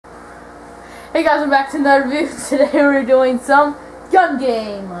Hey guys, we're back to another video. Today we're doing some gun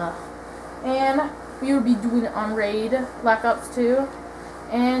game. And we will be doing it on Raid, Black Ops 2.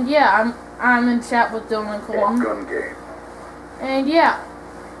 And yeah, I'm in chat with Dylan and Colton. Gun game. And yeah,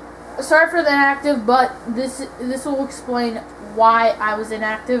 sorry for the inactive, but this will explain why I was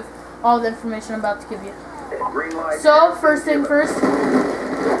inactive. All the information I'm about to give you. So first thing first,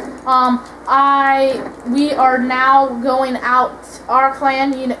 we are now going out. Our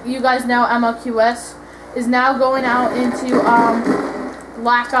clan, you guys know, MLQS, is now going out into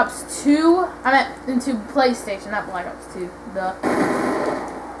Black Ops 2. I meant into PlayStation, not Black Ops 2. Duh.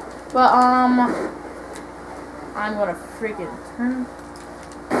 But I'm gonna freaking turn.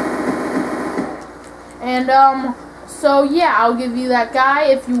 And so yeah, I'll give you that guy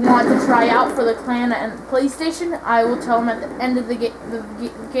if you want to try out for the clan and PlayStation. I will tell him at the end of the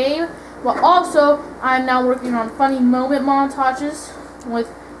game. But also, I'm now working on funny moment montages with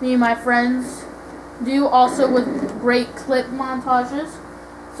me and my friends. Also with great clip montages.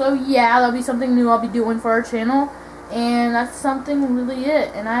 So yeah, that'll be something new I'll be doing for our channel. And that's something really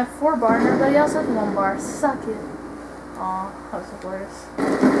it. And I have 4 bar and everybody else has 1 bar. Suck it. Aw, that was hilarious.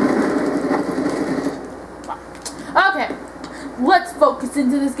 Okay, let's focus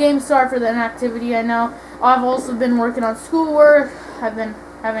into this game. Sorry for the inactivity, I know. I've also been working on schoolwork. I've been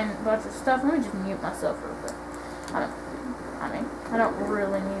having a bunch of stuff. Let me just mute myself real quick. I don't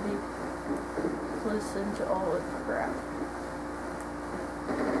really need to listen to all this crap.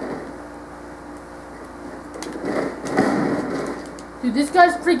 Dude, this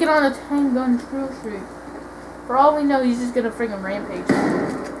guy's freaking on a 10-gun drill streak. For all we know, he's just gonna freaking rampage.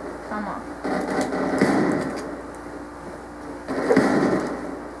 Come on.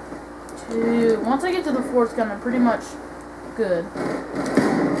 Dude, once I get to the 4th gun, I'm pretty much good.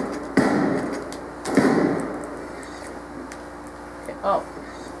 Okay, oh.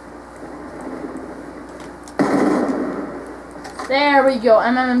 There we go,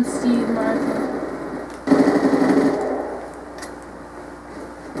 MMC.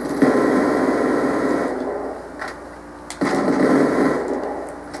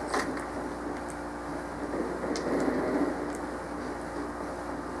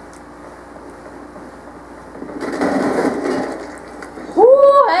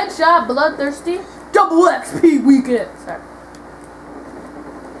 Headshot, bloodthirsty, double XP weekend. Sorry.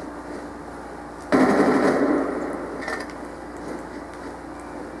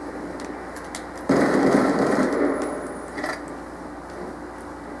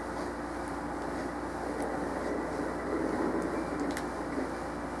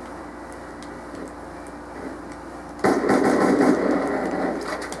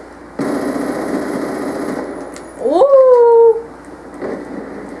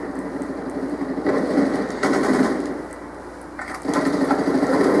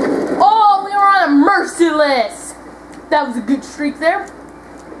 Merciless! That was a good streak there.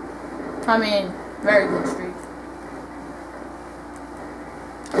 I mean, very good streak.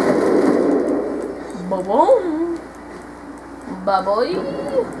 Ba-boom! Ba-boy!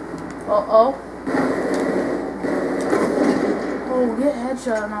 Uh-oh. Oh, get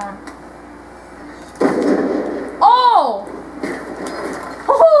headshot on. Oh!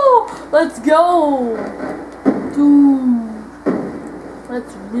 Oh! Let's go! Dude.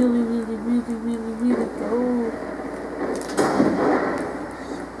 Let's really go.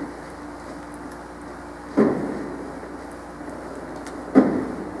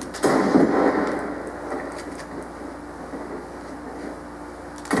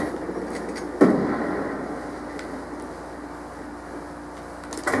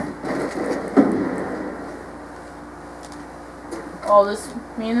 Oh,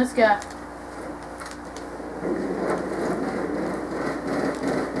 me and this guy.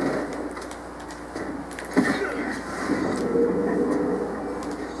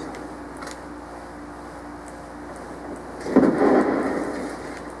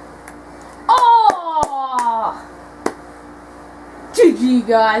 GG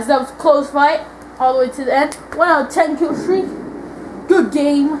guys, that was a close fight all the way to the end. 1 out of 10 kill streak. Good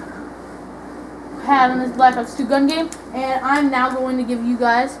game had on this Black Ops 2 gun game, and I'm now going to give you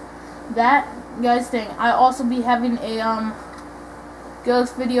guys that thing. I also be having a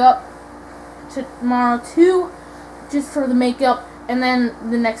ghost video up tomorrow too, just for the makeup, and then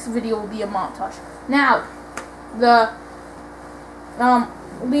the next video will be a montage. Now, the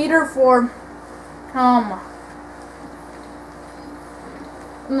leader for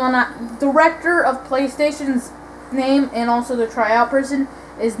director of PlayStation's name, and also the tryout person,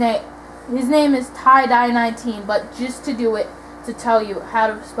 his name is Tie-Dye19, but just to do it, to tell you how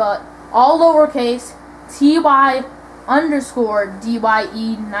to spell it, all lowercase,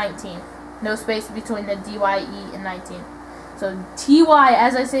 TY_DYE19. No space between the DYE and 19. So TY,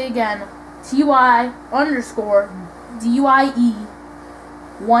 as I say again, TY underscore DYE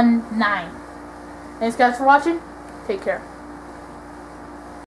 19. Thanks guys for watching. Take care.